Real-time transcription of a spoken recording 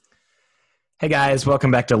Hey guys,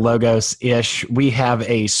 welcome back to Logos Ish. We have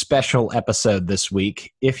a special episode this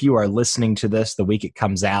week. If you are listening to this the week it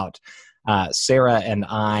comes out, Sarah and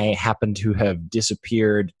I happen to have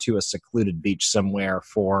disappeared to a secluded beach somewhere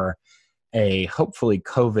for a hopefully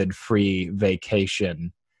COVID-free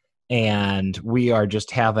vacation. And we are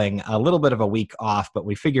just having a little bit of a week off, but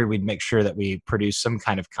we figured we'd make sure that we produce some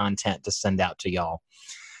kind of content to send out to y'all.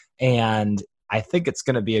 And I think it's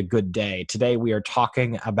going to be a good day. Today we are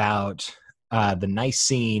talking about the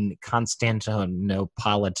Nicene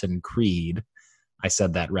Constantinopolitan Creed. I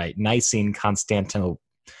said that right. Nicene Constantinople.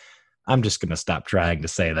 I'm just going to stop trying to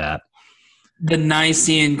say that. The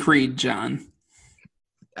Nicene Creed, John.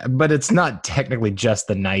 But it's not technically just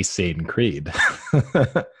the Nicene Creed.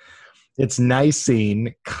 It's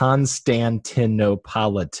Nicene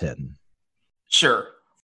Constantinopolitan. Sure.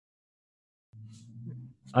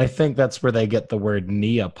 I think that's where they get the word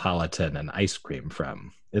Neapolitan and ice cream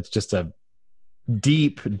from. It's just a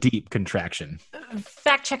deep contraction.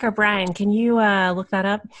 Fact checker Brian, can you look that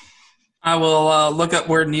up? I will look up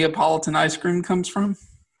where Neapolitan ice cream comes from.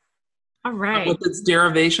 All right. With its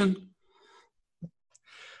derivation.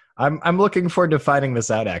 I'm looking forward to finding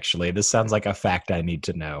this out, actually. This sounds like a fact I need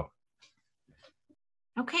to know.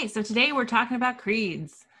 Okay, so today we're talking about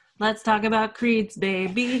creeds. Let's talk about creeds,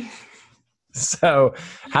 baby. So,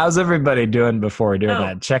 how's everybody doing before we're doing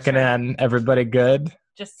that? Checking in. Everybody good?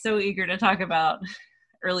 Just so eager to talk about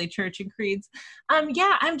early church and creeds.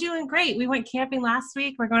 Yeah, I'm doing great. We went camping last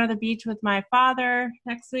week. We're going to the beach with my father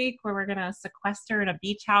next week, where we're going to sequester in a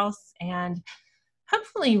beach house and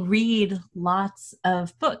hopefully read lots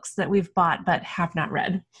of books that we've bought but have not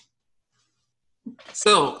read.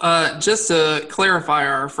 So, just to clarify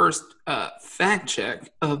our first fact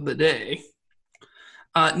check of the day,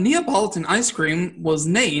 Neapolitan ice cream was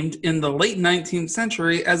named in the late 19th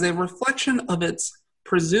century as a reflection of its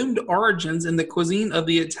presumed origins in the cuisine of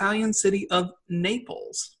the Italian city of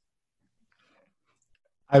Naples.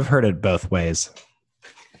 I've heard it both ways.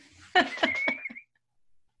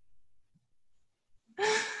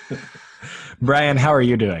 Brian, how are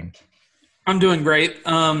you doing? I'm doing great.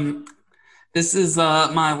 This is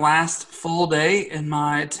my last full day in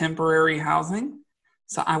my temporary housing.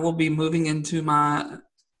 So I will be moving into my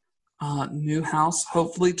new house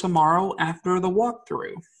hopefully tomorrow after the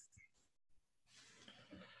walkthrough.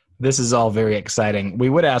 This is all very exciting. We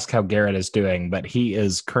would ask how Garrett is doing, but he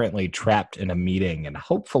is currently trapped in a meeting and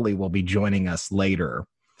hopefully will be joining us later.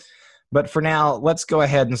 But for now, let's go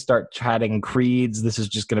ahead and start chatting creeds. This is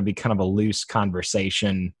just going to be kind of a loose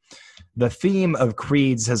conversation. The theme of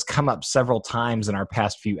creeds has come up several times in our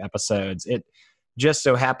past few episodes. It just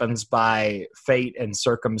so happens by fate and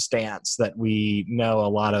circumstance that we know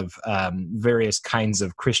a lot of various kinds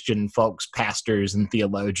of Christian folks, pastors and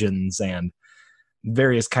theologians, and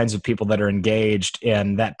various kinds of people that are engaged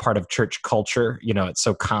in that part of church culture. You know, it's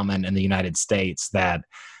so common in the United States that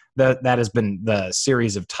has been the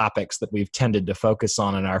series of topics that we've tended to focus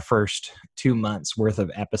on in our first 2 months worth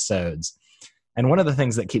of episodes. And one of the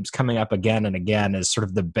things that keeps coming up again and again is sort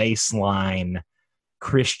of the baseline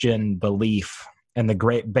Christian belief and the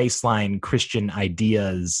great baseline Christian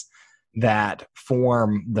ideas that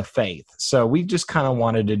form the faith. So we just kind of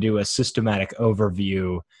wanted to do a systematic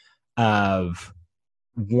overview of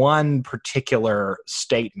one particular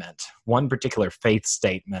statement, one particular faith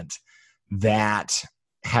statement that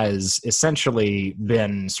has essentially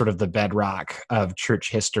been sort of the bedrock of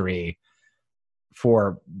church history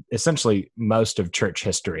for essentially most of church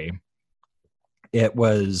history. It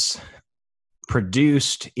was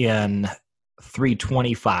produced in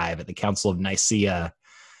 325 at the Council of Nicaea,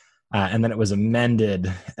 and then it was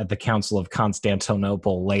amended at the Council of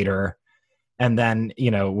Constantinople later, and then,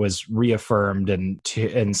 you know, was reaffirmed,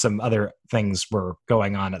 and some other things were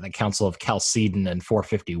going on at the Council of Chalcedon in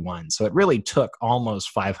 451. So it really took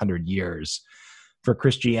almost 500 years for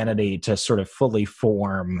Christianity to sort of fully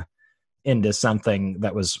form into something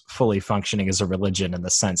that was fully functioning as a religion in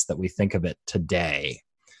the sense that we think of it today.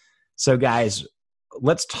 So guys,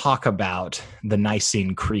 let's talk about the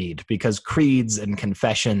Nicene Creed, because creeds and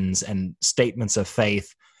confessions and statements of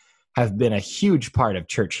faith have been a huge part of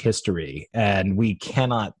church history, and we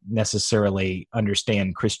cannot necessarily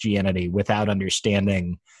understand Christianity without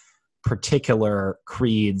understanding particular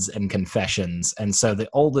creeds and confessions. And so the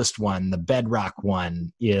oldest one, the bedrock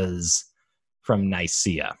one, is from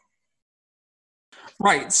Nicaea.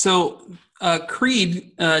 Right. So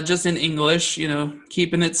creed, just in English, you know,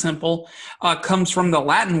 keeping it simple, comes from the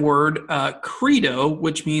Latin word credo,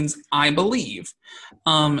 which means I believe.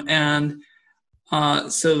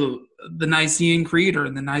 So the Nicene Creed, or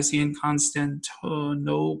the Nicene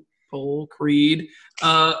Constantinople Creed,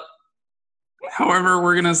 however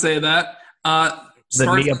we're going to say that. The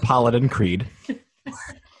Starts, Neapolitan Creed.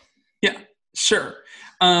 yeah, sure.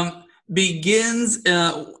 Begins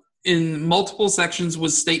in multiple sections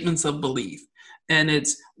with statements of belief. And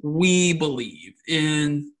it's, we believe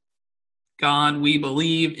in God, we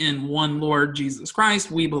believe in one Lord Jesus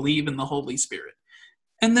Christ, we believe in the Holy Spirit.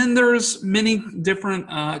 And then there's many different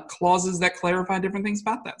clauses that clarify different things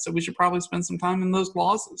about that. So we should probably spend some time in those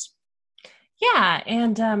clauses. Yeah,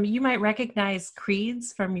 and you might recognize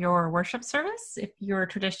creeds from your worship service. If your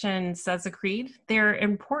tradition says a creed, they're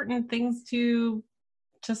important things to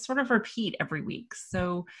sort of repeat every week.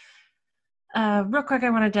 So real quick,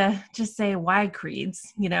 I wanted to just say why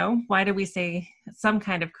creeds, why do we say some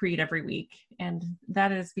kind of creed every week? And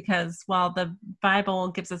that is because while the Bible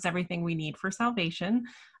gives us everything we need for salvation,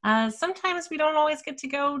 sometimes we don't always get to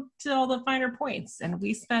go to all the finer points. And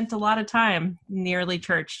we spent a lot of time in the early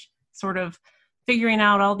church sort of figuring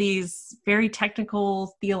out all these very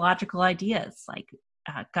technical theological ideas, like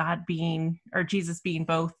God being, or Jesus being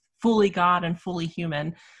both fully God and fully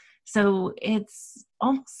human. So it's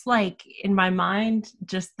almost like, in my mind,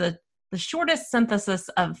 just the shortest synthesis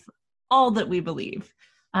of all that we believe.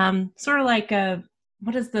 Sort of like,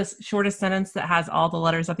 what is the shortest sentence that has all the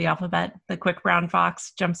letters of the alphabet? The quick brown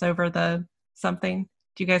fox jumps over the something.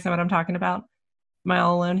 Do you guys know what I'm talking about? Am I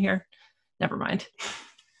all alone here? Never mind.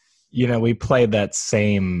 We played that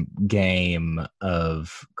same game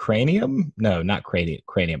of Cranium. No, not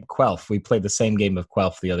Cranium. Quelf. We played the same game of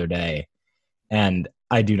Quelf the other day. And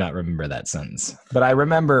I do not remember that sentence, but I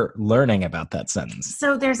remember learning about that sentence.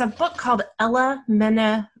 So there's a book called Ella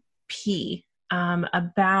Mene P,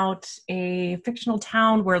 about a fictional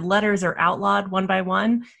town where letters are outlawed one by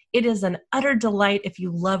one. It is an utter delight if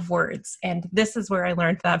you love words. And this is where I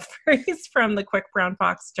learned that phrase from, the quick brown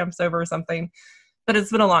fox jumps over something. But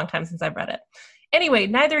it's been a long time since I've read it. Anyway,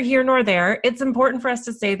 neither here nor there. It's important for us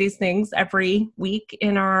to say these things every week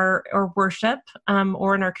in our worship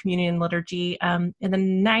or in our communion liturgy. And the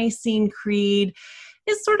Nicene Creed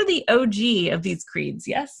is sort of the OG of these creeds,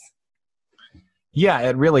 yes? Yeah,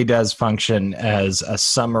 it really does function as a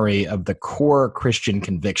summary of the core Christian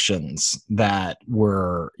convictions that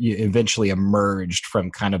were eventually emerged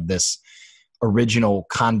from kind of this original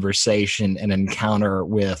conversation and encounter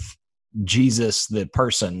with Jesus, the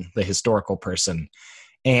person, the historical person,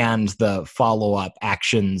 and the follow-up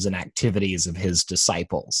actions and activities of his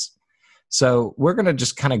disciples. So we're going to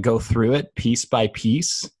just kind of go through it piece by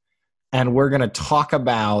piece, and we're going to talk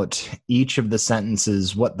about each of the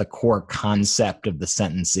sentences, what the core concept of the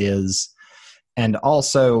sentence is, and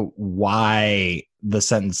also why the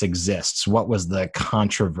sentence exists. What was the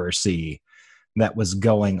controversy that was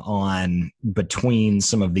going on between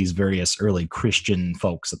some of these various early Christian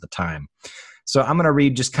folks at the time. So I'm going to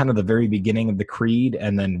read just kind of the very beginning of the creed,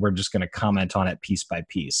 and then we're just going to comment on it piece by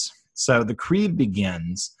piece. So the creed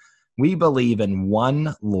begins, "We believe in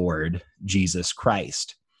one Lord, Jesus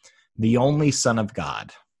Christ, the only Son of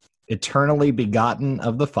God, eternally begotten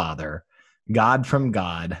of the Father, God from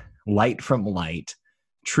God, light from light,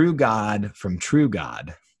 true God from true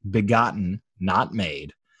God, begotten, not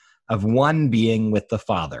made, of one being with the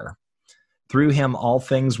Father. Through him all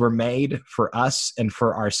things were made. For us and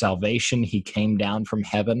for our salvation he came down from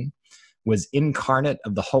heaven, was incarnate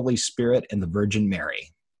of the Holy Spirit and the Virgin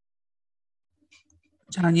Mary."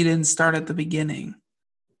 John, you didn't start at the beginning.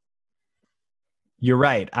 You're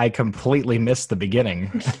right. I completely missed the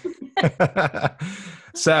beginning.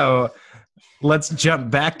 So let's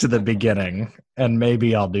jump back to the beginning, and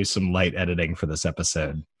maybe I'll do some light editing for this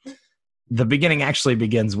episode. The beginning actually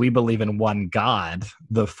begins, "We believe in one God,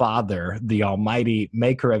 the Father, the Almighty,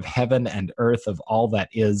 maker of heaven and earth, of all that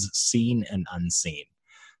is seen and unseen."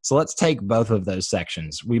 So let's take both of those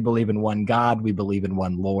sections. We believe in one God, we believe in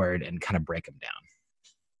one Lord, and kind of break them down.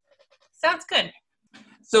 Sounds good.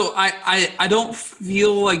 So I don't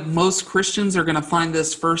feel like most Christians are going to find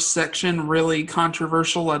this first section really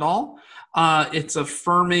controversial at all. It's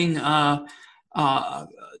affirming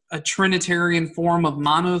a Trinitarian form of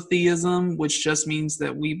monotheism, which just means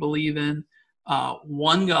that we believe in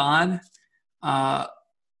one God,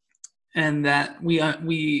 and that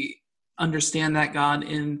we understand that God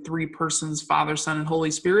in three persons, Father, Son, and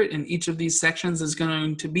Holy Spirit. And each of these sections is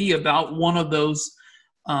going to be about one of those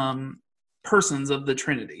persons of the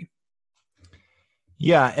Trinity.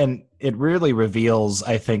 Yeah, and it really reveals,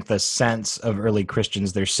 I think, the sense of early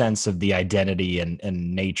Christians, their sense of the identity and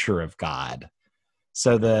nature of God.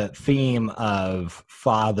 So the theme of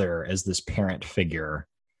Father as this parent figure,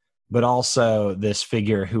 but also this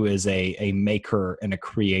figure who is a maker and a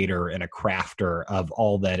creator and a crafter of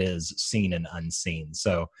all that is seen and unseen.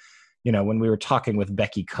 So when we were talking with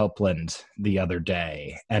Becky Copeland the other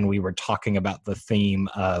day, and we were talking about the theme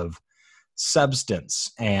of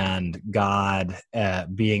substance and God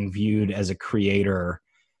being viewed as a creator,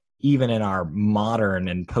 even in our modern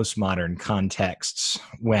and postmodern contexts,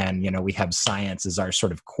 when, we have science as our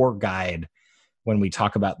sort of core guide when we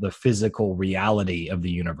talk about the physical reality of the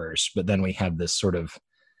universe, but then we have this sort of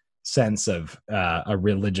sense of a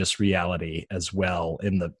religious reality as well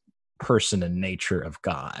in the person and nature of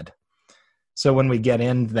God. So when we get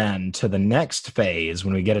in then to the next phase,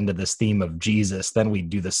 when we get into this theme of Jesus, then we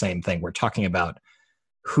do the same thing. We're talking about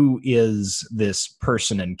who is this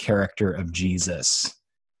person and character of Jesus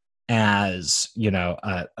as,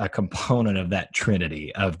 a component of that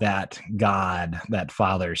Trinity, of that God, that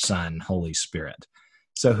Father, Son, Holy Spirit.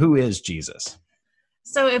 So who is Jesus?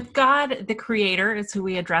 So if God, the creator, is who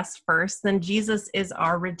we address first, then Jesus is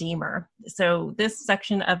our Redeemer. So this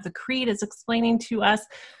section of the Creed is explaining to us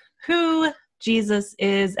who Jesus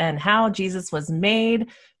is and how Jesus was made,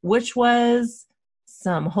 which was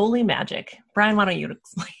some holy magic. Brian, why don't you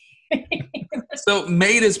explain? So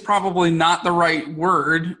made is probably not the right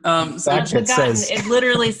word. It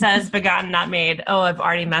literally says begotten, not made. Oh, I've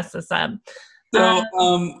already messed this up.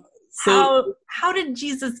 How did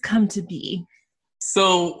Jesus come to be?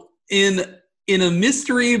 So in a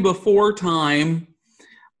mystery before time,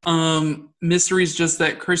 mystery is just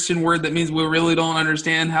that Christian word that means we really don't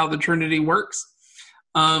understand how the Trinity works.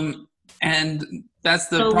 And that's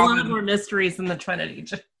the problem. A lot more mysteries in the Trinity.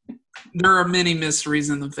 There are many mysteries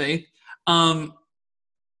in the faith.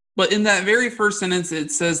 But in that very first sentence,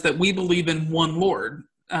 it says that we believe in one Lord,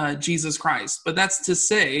 Jesus Christ. But that's to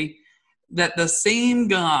say that the same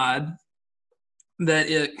God that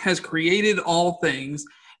it has created all things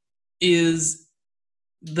is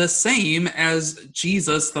the same as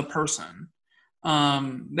Jesus, the person.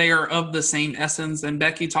 They are of the same essence. And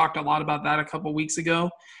Becky talked a lot about that a couple weeks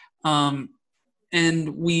ago. And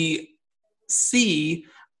we see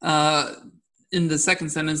in the second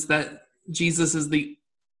sentence that Jesus is the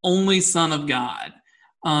only Son of God.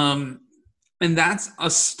 And that's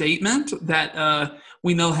a statement that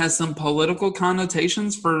we know has some political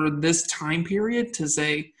connotations for this time period, to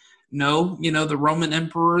say, no, the Roman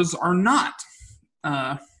emperors are not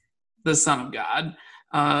the Son of God,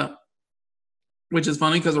 which is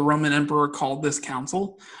funny because a Roman emperor called this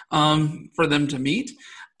council for them to meet.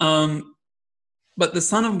 But the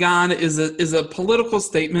Son of God is a political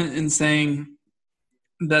statement in saying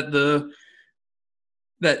that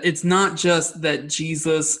that it's not just that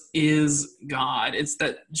Jesus is God; it's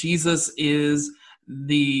that Jesus is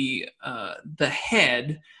the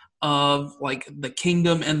head of like the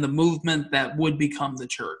kingdom and the movement that would become the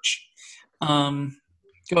church. Go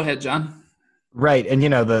ahead, John. Right. And,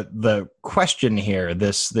 the question here,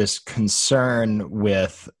 this concern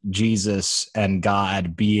with Jesus and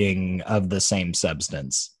God being of the same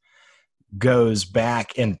substance, goes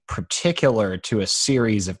back in particular to a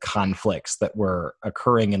series of conflicts that were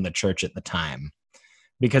occurring in the church at the time.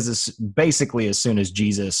 Because it's basically as soon as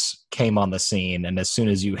Jesus came on the scene and as soon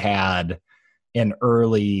as you had an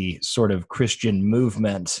early sort of Christian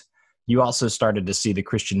movement, you also started to see the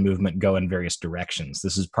Christian movement go in various directions.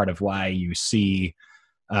 This is part of why you see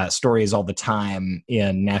stories all the time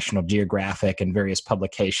in National Geographic and various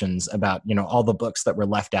publications about, all the books that were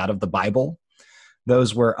left out of the Bible.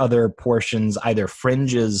 Those were other portions, either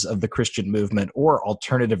fringes of the Christian movement or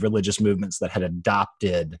alternative religious movements that had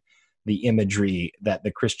adopted the imagery that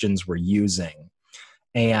the Christians were using.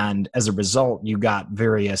 And as a result, you got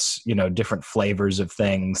various, different flavors of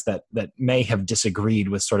things that may have disagreed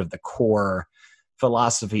with sort of the core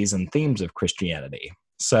philosophies and themes of Christianity.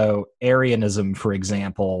 So Arianism, for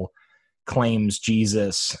example, claims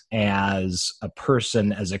Jesus as a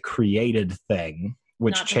person, as a created thing,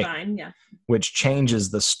 which changes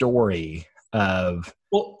the story of...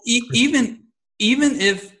 Well, even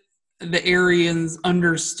if the Arians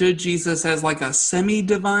understood Jesus as like a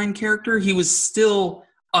semi-divine character, he was still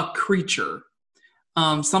a creature,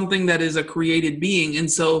 something that is a created being.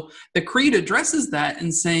 And so the Creed addresses that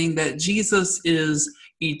in saying that Jesus is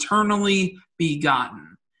eternally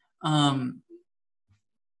begotten.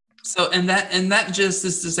 So that just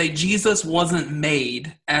is to say Jesus wasn't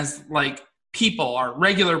made as like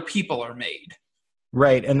regular people are made.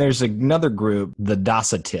 Right. And there's another group, the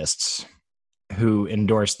Docetists, who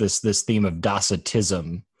endorsed this theme of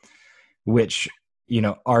Docetism, which,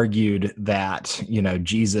 argued that,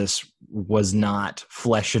 Jesus was not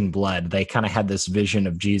flesh and blood. They kind of had this vision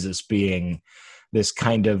of Jesus being this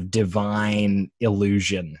kind of divine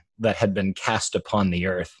illusion that had been cast upon the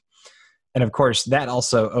earth. And of course, that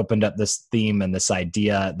also opened up this theme and this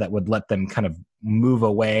idea that would let them kind of move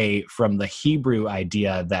away from the Hebrew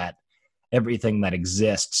idea that everything that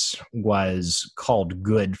exists was called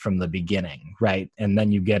good from the beginning, right? And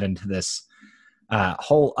then you get into this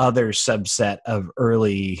whole other subset of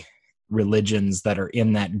early religions that are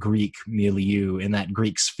in that Greek milieu, in that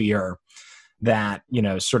Greek sphere, that,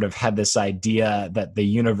 sort of had this idea that the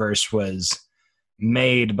universe was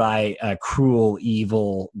made by a cruel,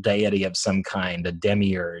 evil deity of some kind, a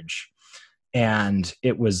demiurge, and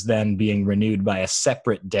it was then being renewed by a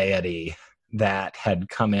separate deity that had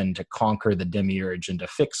come in to conquer the demiurge and to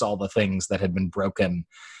fix all the things that had been broken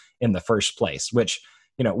in the first place, which,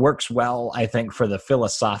 works well, I think, for the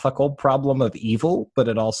philosophical problem of evil, but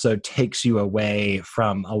it also takes you away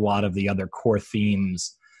from a lot of the other core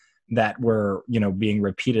themes that were, being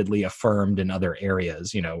repeatedly affirmed in other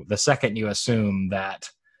areas. The second you assume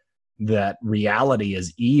that reality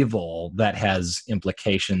is evil, that has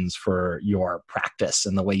implications for your practice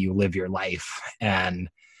and the way you live your life. And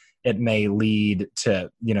it may lead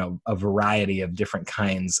to, a variety of different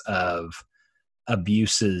kinds of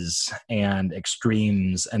abuses and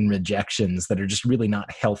extremes and rejections that are just really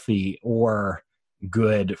not healthy or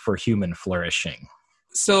good for human flourishing.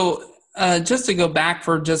 So just to go back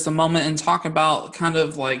for just a moment and talk about kind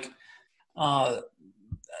of like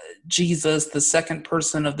Jesus, the second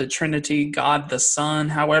person of the Trinity, God the Son,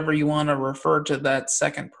 however you want to refer to that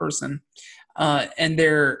second person, and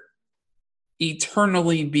their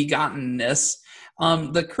eternally begottenness.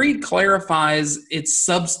 The Creed clarifies its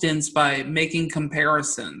substance by making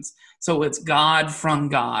comparisons. So it's God from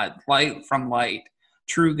God, light from light,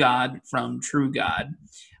 true God from true God.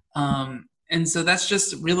 And so that's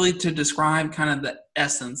just really to describe kind of the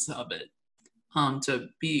essence of it, to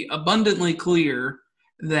be abundantly clear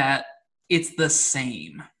that it's the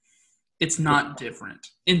same. It's not different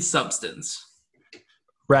in substance.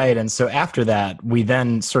 Right. And so after that, we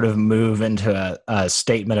then sort of move into a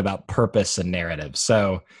statement about purpose and narrative.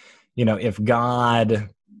 So, if God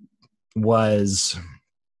was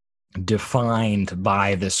defined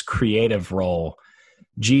by this creative role,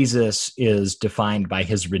 Jesus is defined by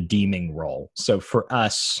his redeeming role. So for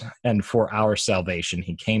us and for our salvation,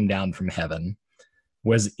 he came down from heaven,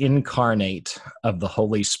 was incarnate of the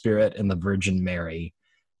Holy Spirit and the Virgin Mary,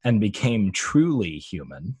 and became truly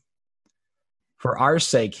human. For our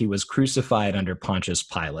sake, he was crucified under Pontius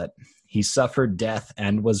Pilate. He suffered death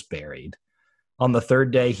and was buried. On the third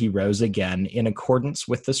day, he rose again in accordance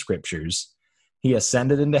with the scriptures. He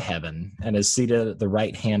ascended into heaven and is seated at the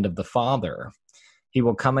right hand of the Father. He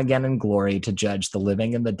will come again in glory to judge the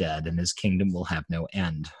living and the dead, and his kingdom will have no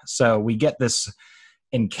end. So we get this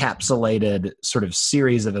encapsulated sort of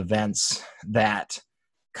series of events that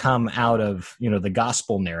come out of, the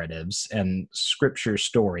gospel narratives and scripture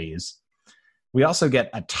stories. We also get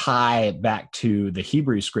a tie back to the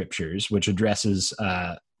Hebrew scriptures, which addresses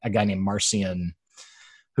a guy named Marcion,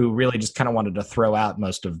 who really just kind of wanted to throw out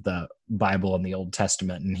most of the Bible in the Old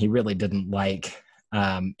Testament. And he really didn't like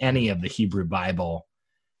any of the Hebrew Bible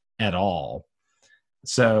at all.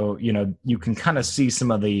 So, you can kind of see some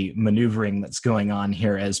of the maneuvering that's going on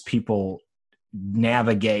here as people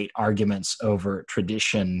navigate arguments over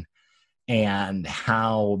tradition and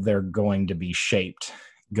how they're going to be shaped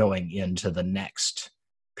going into the next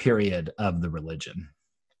period of the religion.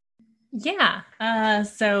 Yeah.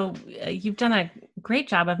 So you've done a great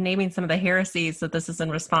job of naming some of the heresies that this is in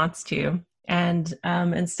response to. And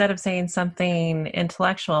instead of saying something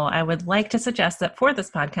intellectual, I would like to suggest that for this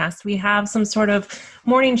podcast, we have some sort of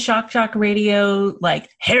morning shock radio, like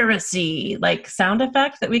heresy, like sound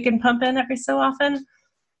effect that we can pump in every so often.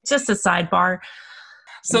 Just a sidebar.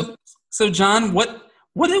 So John, what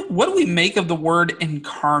do we make of the word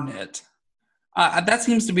incarnate? That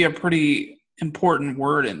seems to be a pretty important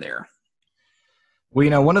word in there.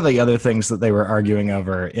 Well, one of the other things that they were arguing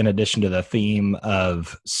over, in addition to the theme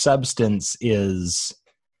of substance, is,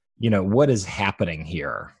 what is happening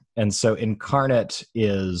here? And so incarnate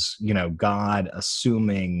is, God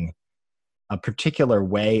assuming a particular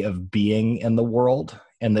way of being in the world.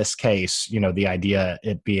 In this case, the idea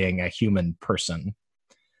it being a human person.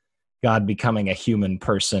 God becoming a human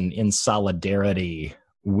person in solidarity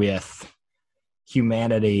with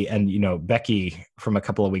humanity. And, Becky from a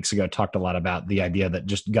couple of weeks ago talked a lot about the idea that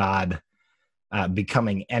just God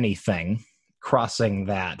becoming anything, crossing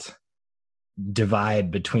that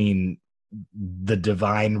divide between the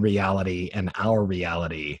divine reality and our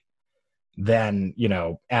reality, then,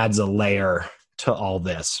 adds a layer to all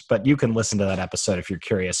this. But you can listen to that episode if you're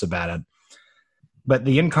curious about it. But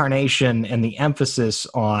the incarnation and the emphasis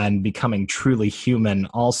on becoming truly human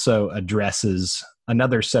also addresses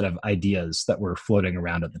another set of ideas that were floating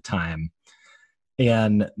around at the time.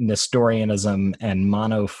 in Nestorianism and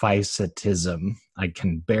Monophysitism. I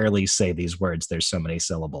can barely say these words, there's so many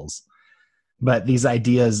syllables. But these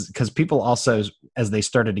ideas, because people also, as they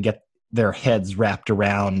started to get their heads wrapped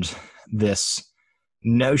around this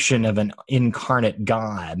notion of an incarnate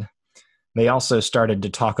God, they also started to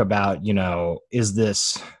talk about, is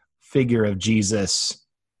this figure of Jesus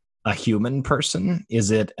a human person?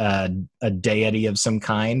 Is it a deity of some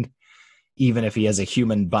kind? Even if he has a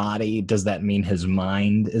human body, does that mean his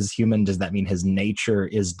mind is human? Does that mean his nature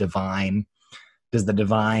is divine? Does the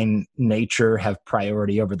divine nature have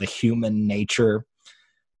priority over the human nature?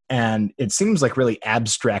 And it seems like really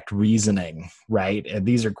abstract reasoning, right? And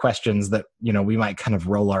these are questions that, we might kind of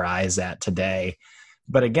roll our eyes at today.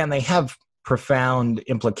 But again, they have profound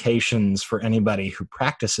implications for anybody who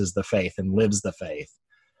practices the faith and lives the faith.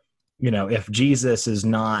 If Jesus is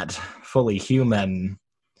not fully human,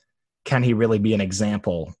 can he really be an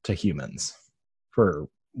example to humans for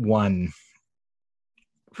one?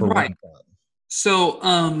 Right. So,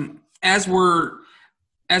 as we're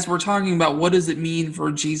talking about what does it mean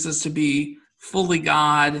for Jesus to be fully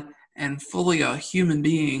God and fully a human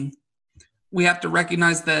being, we have to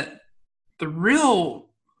recognize that the real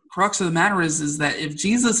crux of the matter is that if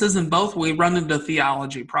Jesus isn't both, we run into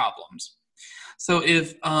theology problems. So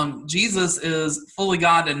if Jesus is fully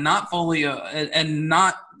God and not fully and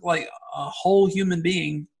not like a whole human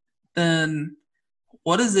being, then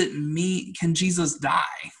what does it mean? Can Jesus die?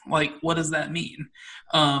 Like, what does that mean?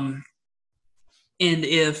 And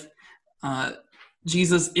if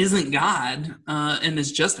Jesus isn't God and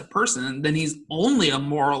is just a person, then he's only a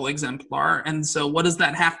moral exemplar. And so what does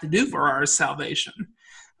that have to do for our salvation?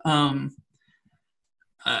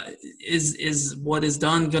 Is what is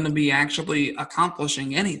done going to be actually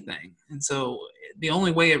accomplishing anything? And so the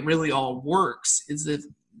only way it really all works is if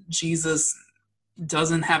Jesus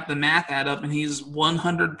doesn't have the math add up and he's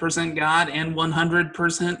 100% God and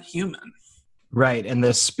 100% human. Right. And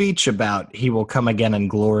the speech about he will come again in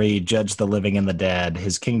glory, judge the living and the dead,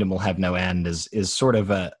 his kingdom will have no end is sort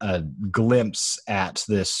of a glimpse at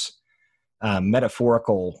this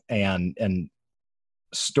metaphorical and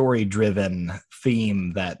story-driven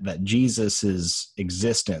theme that Jesus's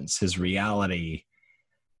existence, his reality,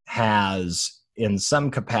 has in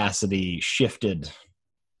some capacity shifted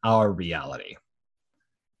our reality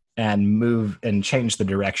and changed the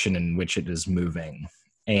direction in which it is moving,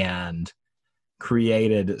 and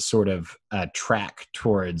created sort of a track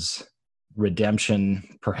towards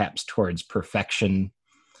redemption, perhaps towards perfection.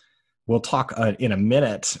 We'll talk in a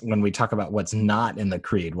minute when we talk about what's not in the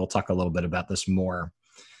creed. We'll talk a little bit about this more.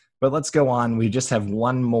 But let's go on. We just have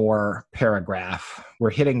one more paragraph.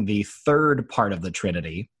 We're hitting the third part of the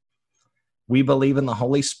Trinity. We believe in the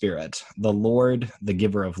Holy Spirit, the Lord, the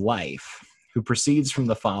giver of life, who proceeds from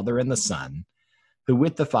the Father and the Son, who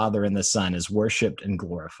with the Father and the Son is worshiped and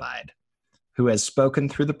glorified, who has spoken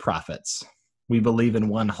through the prophets. We believe in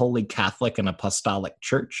one holy Catholic and apostolic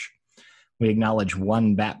church. We acknowledge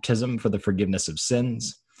one baptism for the forgiveness of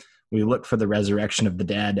sins. We look for the resurrection of the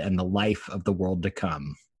dead and the life of the world to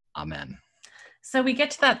come. Amen. So we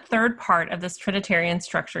get to that third part of this Trinitarian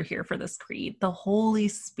structure here for this creed, the Holy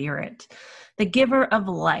Spirit, the giver of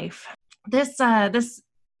life. This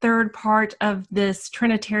third part of this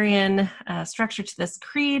Trinitarian structure to this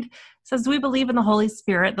creed says we believe in the Holy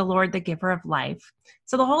Spirit, the Lord, the giver of life.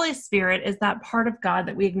 So the Holy Spirit is that part of God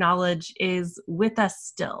that we acknowledge is with us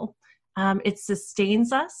still. It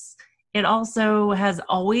sustains us. It also has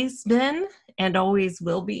always been and always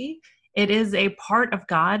will be. It is a part of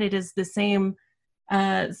God. It is the same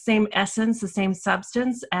essence, the same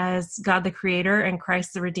substance as God the Creator and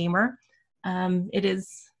Christ the Redeemer. It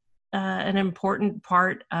is an important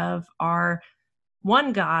part of our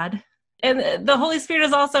one God. And the Holy Spirit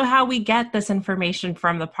is also how we get this information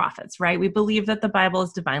from the prophets, right? We believe that the Bible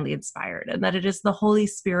is divinely inspired and that it is the Holy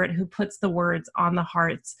Spirit who puts the words on the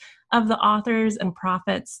hearts of the authors and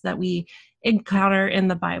prophets that we encounter in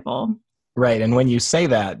the Bible. Right. And when you say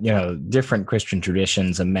that, different Christian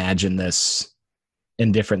traditions imagine this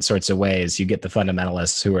in different sorts of ways. You get the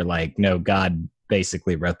fundamentalists who are like, no, God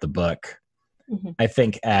basically wrote the book. Mm-hmm. I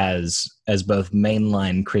think as both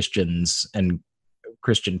mainline Christians and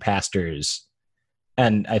Christian pastors,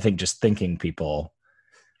 and I think just thinking people,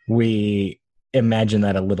 we imagine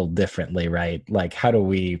that a little differently, right? Like, how do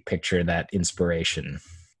we picture that inspiration?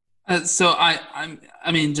 So I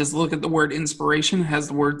mean, just look at the word inspiration. It has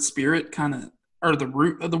the word spirit or the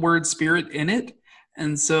root of the word spirit in it.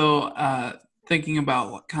 And so thinking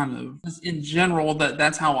about kind of in general,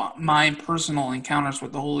 that's how my personal encounters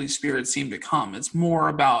with the Holy Spirit seem to come. It's more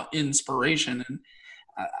about inspiration. And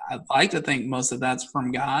I'd like to think most of that's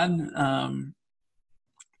from God.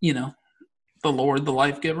 the Lord, the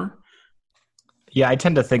life giver. Yeah, I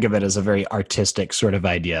tend to think of it as a very artistic sort of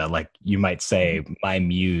idea, like you might say my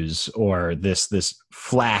muse or this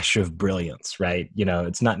flash of brilliance, right?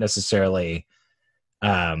 It's not necessarily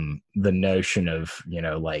the notion of,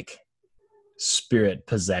 like spirit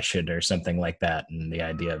possession or something like that, and the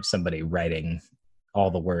idea of somebody writing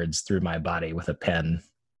all the words through my body with a pen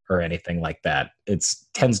or anything like that. It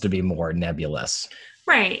tends to be more nebulous.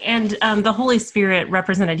 Right. And the Holy Spirit,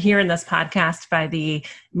 represented here in this podcast by the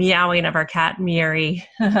meowing of our cat, Mary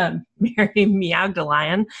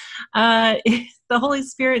Meowdalion, the Holy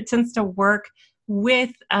Spirit tends to work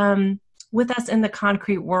with us in the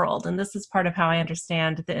concrete world. And this is part of how I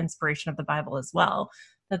understand the inspiration of the Bible as well,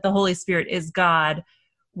 that the Holy Spirit is God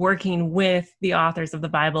working with the authors of the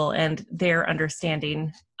Bible and their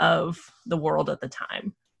understanding of the world at the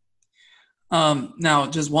time. Now,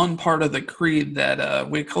 just one part of the creed that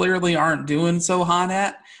we clearly aren't doing so hot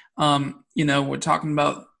at. We're talking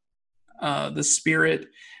about the Spirit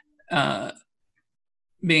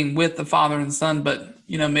being with the Father and Son, but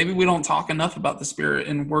maybe we don't talk enough about the Spirit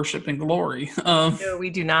in worship and glory. No, we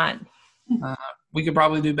do not. We could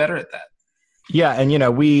probably do better at that. Yeah,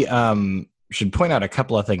 and we should point out a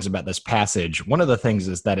couple of things about this passage. One of the things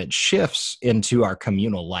is that it shifts into our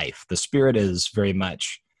communal life. The Spirit is very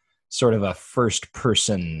much sort of a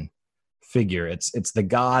first-person figure. It's the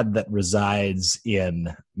God that resides in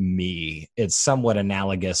me. It's somewhat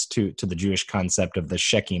analogous to the Jewish concept of the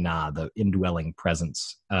Shekinah, the indwelling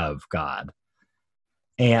presence of God.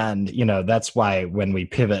 And, that's why when we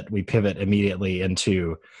pivot immediately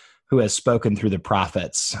into who has spoken through the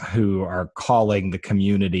prophets, who are calling the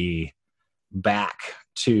community back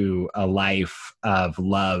to a life of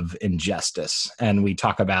love and justice. And we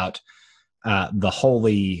talk about the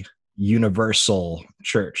holy universal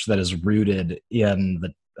church that is rooted in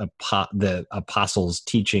the apostles'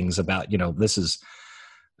 teachings about,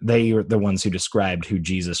 they are the ones who described who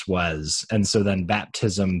Jesus was. And so then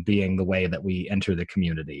baptism being the way that we enter the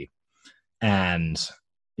community and,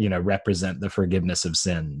 represent the forgiveness of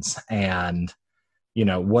sins. And,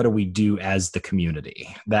 what do we do as the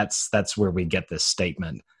community? That's where we get this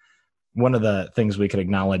statement. One of the things we could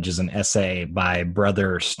acknowledge is an essay by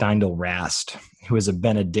Brother Steindl-Rast, who is a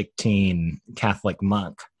Benedictine Catholic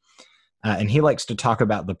monk. And he likes to talk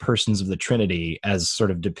about the persons of the Trinity as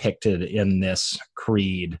sort of depicted in this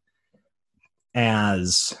creed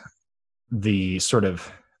as the sort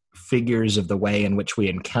of figures of the way in which we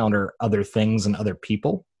encounter other things and other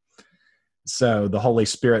people. So the Holy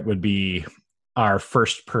Spirit would be our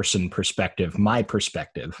first person perspective, my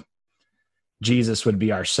perspective. Jesus would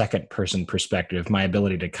be our second person perspective, my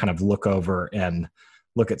ability to kind of look over and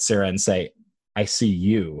look at Sarah and say, I see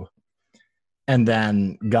you. And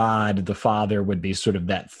then God, the Father, would be sort of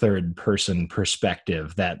that third person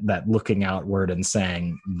perspective, that looking outward and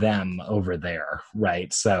saying them over there,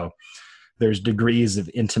 right? So there's degrees of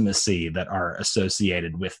intimacy that are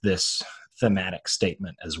associated with this thematic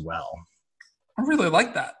statement as well. I really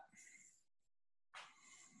like that.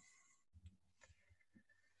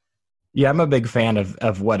 Yeah, I'm a big fan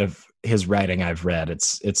of what of his writing I've read.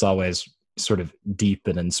 It's always sort of deep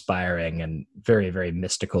and inspiring and very, very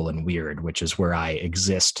mystical and weird, which is where I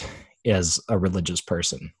exist as a religious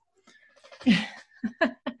person.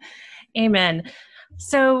 Amen.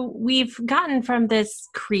 So we've gotten from this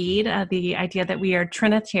creed the idea that we are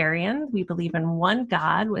Trinitarian. We believe in one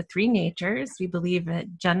God with three natures. We believe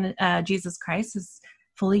that Jesus Christ is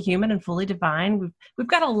fully human and fully divine. We've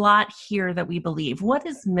got a lot here that we believe. What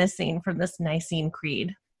is missing from this Nicene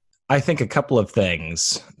Creed? I think a couple of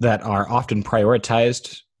things that are often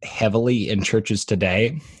prioritized heavily in churches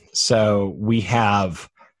today. So we have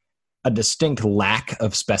a distinct lack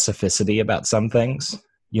of specificity about some things.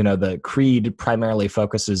 The creed primarily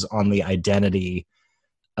focuses on the identity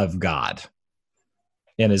of God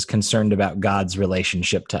and is concerned about God's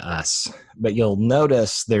relationship to us. But you'll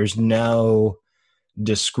notice there's no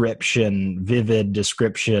vivid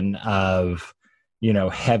description of,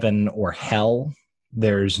 heaven or hell.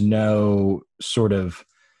 There's no sort of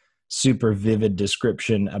super vivid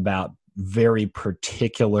description about very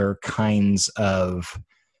particular kinds of,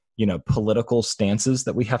 political stances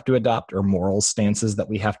that we have to adopt or moral stances that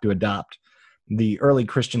we have to adopt. The early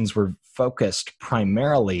Christians were focused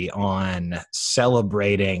primarily on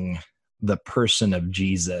celebrating the person of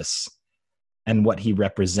Jesus and what he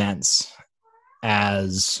represents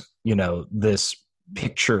as, this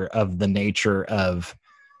picture of the nature of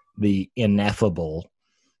the ineffable,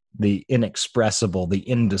 the inexpressible, the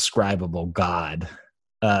indescribable God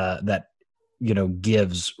that,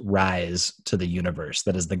 gives rise to the universe,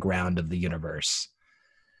 that is the ground of the universe,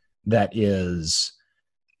 that is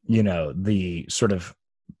the sort of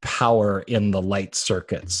power in the light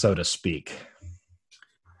circuit, so to speak.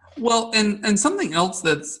 Well, and something else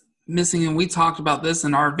that's missing, and we talked about this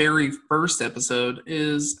in our very first episode,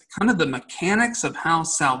 is kind of the mechanics of how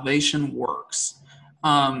salvation works.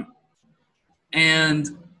 And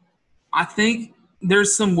I think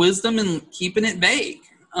there's some wisdom in keeping it vague,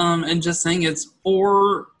 and just saying it's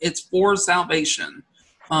for salvation,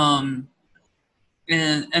 and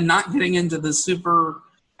not getting into the super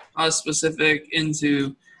specific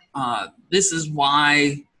into this is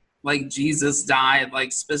why, like, Jesus died,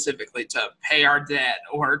 like, specifically to pay our debt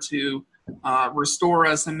or to restore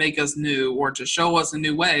us and make us new or to show us a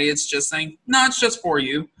new way. It's just saying, no, it's just for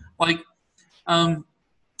you, like, and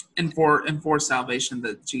for salvation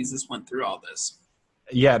that Jesus went through all this.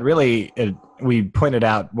 Yeah, we pointed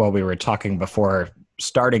out while we were talking before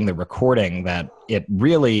starting the recording that it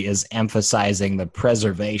really is emphasizing the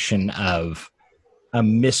preservation of a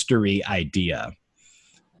mystery idea,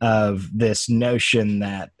 of this notion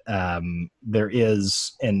that there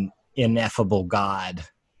is an ineffable God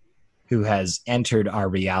who has entered our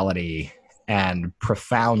reality and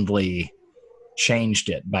profoundly changed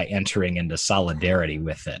it by entering into solidarity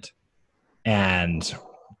with it, and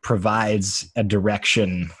provides a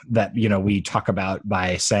direction that, we talk about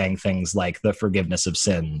by saying things like the forgiveness of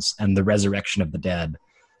sins and the resurrection of the dead,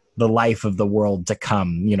 the life of the world to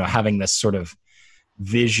come, having this sort of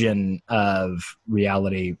vision of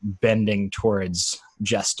reality bending towards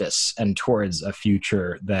justice and towards a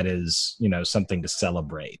future that is, something to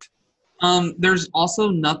celebrate. There's also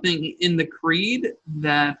nothing in the creed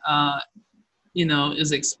that,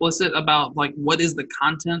 is explicit about, like, what is the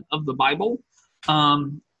content of the Bible.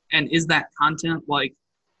 And is that content, like,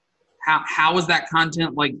 how is that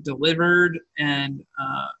content, like, delivered? And,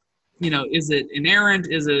 is it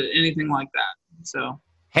inerrant? Is it anything like that? So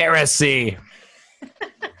heresy.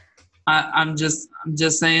 I'm just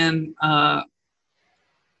saying,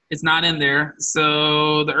 it's not in there.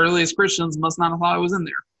 So the earliest Christians must not have thought it was in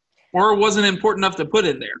there, or it wasn't important enough to put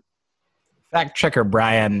in there. Fact checker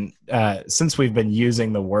Brian, since we've been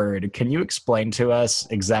using the word, can you explain to us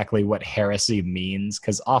exactly what heresy means?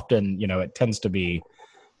 Because often, it tends to be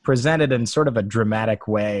presented in sort of a dramatic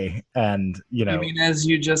way, and You mean as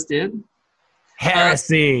you just did?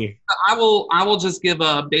 Heresy. I will just give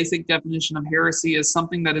a basic definition of heresy as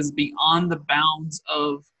something that is beyond the bounds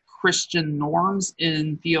of Christian norms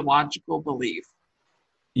in theological belief.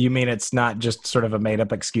 You mean it's not just sort of a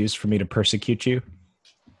made-up excuse for me to persecute you?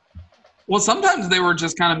 Well, sometimes they were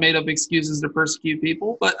just kind of made-up excuses to persecute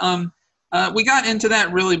people, but we got into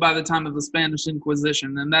that really by the time of the Spanish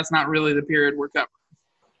Inquisition, and that's not really the period we're covering.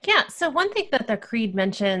 Yeah, so one thing that the Creed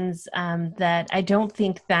mentions that I don't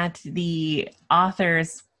think that the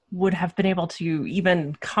authors would have been able to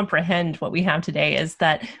even comprehend what we have today is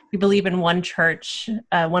that we believe in one church,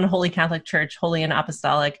 one Holy Catholic Church, holy and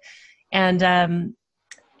apostolic. And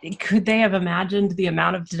could they have imagined the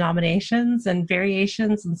amount of denominations and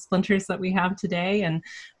variations and splinters that we have today? And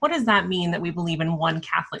what does that mean that we believe in one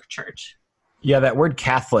Catholic Church? Yeah, that word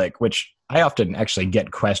Catholic, which I often actually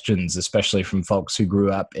get questions, especially from folks who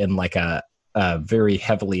grew up in like a very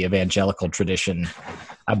heavily evangelical tradition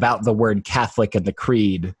about the word Catholic and the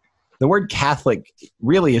creed. The word Catholic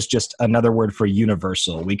really is just another word for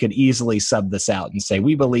universal. We could easily sub this out and say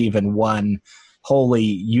we believe in one holy,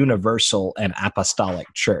 universal, and apostolic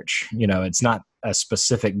church. It's not a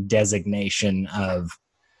specific designation of,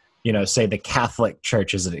 say the Catholic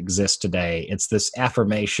Church as it exists today. It's this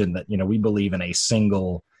affirmation that, we believe in a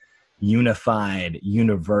single, unified,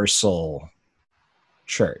 universal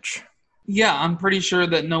church. Yeah, I'm pretty sure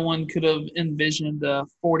that no one could have envisioned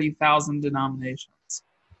 40,000 denominations.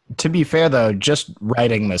 To be fair, though, just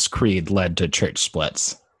writing this creed led to church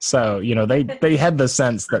splits. So, they had the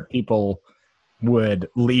sense that people would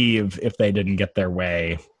leave if they didn't get their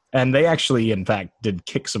way. And they actually, in fact, did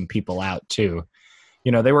kick some people out, too.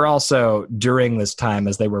 They were also, during this time,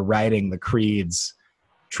 as they were writing the creeds,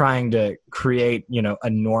 trying to create, a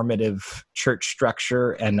normative church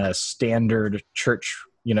structure and a standard church,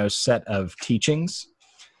 set of teachings.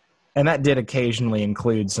 And that did occasionally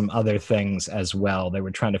include some other things as well. They were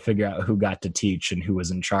trying to figure out who got to teach and who was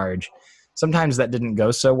in charge. Sometimes that didn't go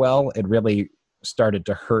so well. It really started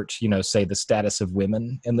to hurt, say the status of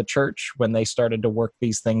women in the church when they started to work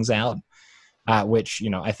these things out, which,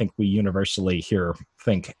 I think we universally here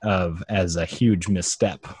think of as a huge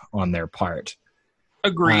misstep on their part.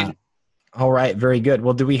 Agreed. All right. Very good.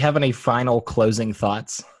 Well, do we have any final closing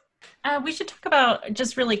thoughts? We should talk about,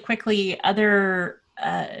 just really quickly,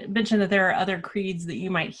 mention that there are other creeds that you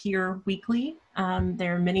might hear weekly.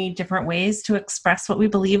 There are many different ways to express what we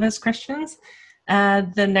believe as Christians.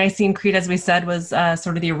 The Nicene Creed, as we said, was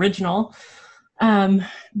sort of the original.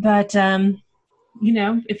 But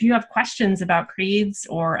if you have questions about creeds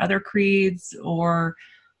or other creeds, or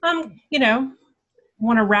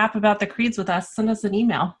want to rap about the creeds with us, send us an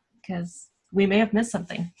email because we may have missed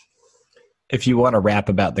something. If you want to rap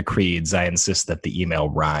about the creeds, I insist that the email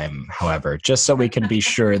rhyme, however, just so we can be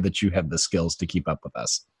sure that you have the skills to keep up with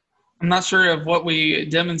us. I'm not sure if what we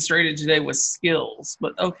demonstrated today was skills,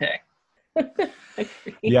 but okay.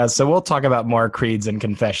 Yeah, so we'll talk about more creeds and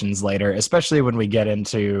confessions later, especially when we get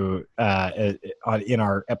into, in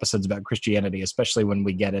our episodes about Christianity, especially when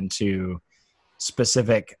we get into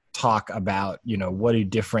specific talk about, what do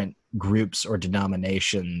different groups or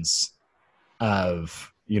denominations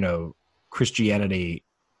of, Christianity,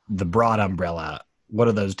 the broad umbrella, what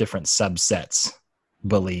do those different subsets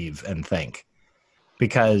believe and think?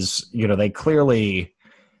 Because, they clearly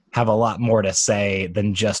have a lot more to say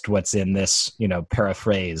than just what's in this,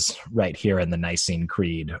 paraphrase right here in the Nicene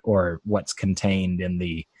Creed, or what's contained in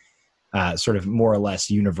the sort of more or less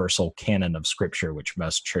universal canon of Scripture, which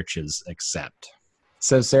most churches accept.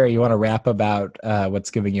 So, Sarah, you want to rap about what's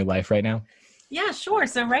giving you life right now? Yeah, sure.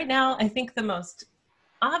 So right now, I think the most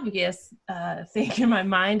obvious thing in my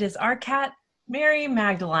mind is our cat, Mary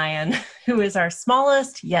Magdalene, who is our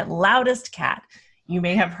smallest yet loudest cat. You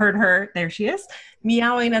may have heard her, there she is,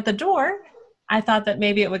 meowing at the door. I thought that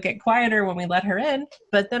maybe it would get quieter when we let her in,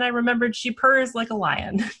 but then I remembered she purrs like a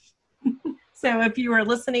lion. So if you were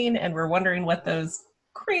listening and were wondering what those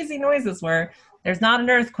crazy noises were, there's not an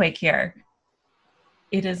earthquake here.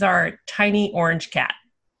 It is our tiny orange cat.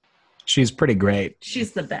 She's pretty great.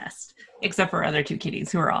 She's the best, except for our other two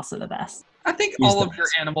kitties who are also the best. I think all of your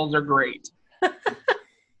animals are great.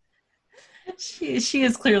 She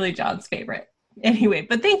is clearly John's favorite. Anyway,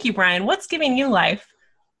 but thank you, Brian. What's giving you life?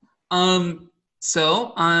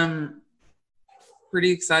 So I'm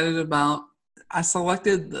pretty excited about, I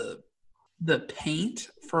selected the paint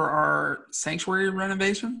for our sanctuary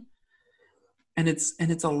renovation. And it's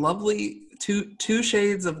a lovely two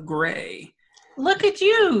shades of gray. Look at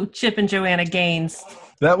you, Chip and Joanna Gaines.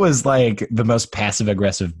 That was like the most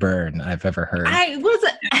passive-aggressive burn I've ever heard.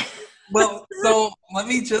 Well, so let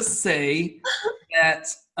me just say that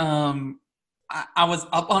I was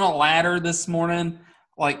up on a ladder this morning,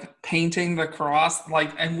 like painting the cross,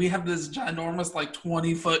 and we have this ginormous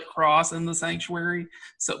 20-foot cross in the sanctuary.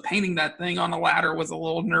 So painting that thing on a ladder was a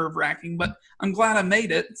little nerve-wracking, but I'm glad I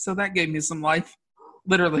made it. So that gave me some life,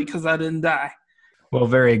 literally, because I didn't die. Well,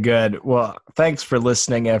 very good. Well, thanks for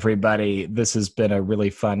listening, everybody. This has been a really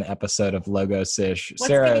fun episode of Logos-ish. What's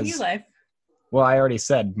giving you life? Well, I already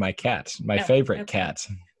said my cat, my favorite cat.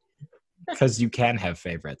 Because you can have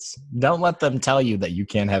favorites. Don't let them tell you that you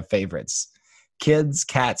can't have favorites. Kids,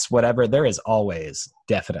 cats, whatever, there is always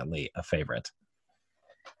definitely a favorite.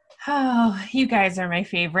 Oh, you guys are my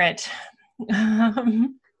favorite.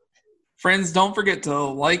 Friends, don't forget to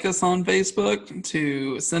like us on Facebook,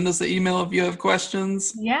 to send us an email if you have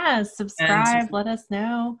questions. Yes, subscribe. Let us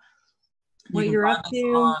know what you're up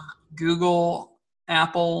to. On Google,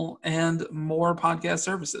 Apple, and more podcast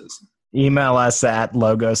services. Email us at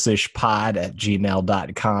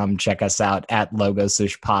logosishpod@gmail.com. Check us out at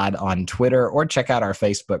logosishpod on Twitter, or check out our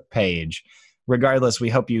Facebook page. Regardless, we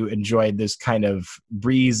hope you enjoyed this kind of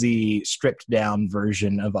breezy, stripped down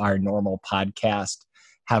version of our normal podcast.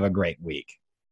 Have a great week.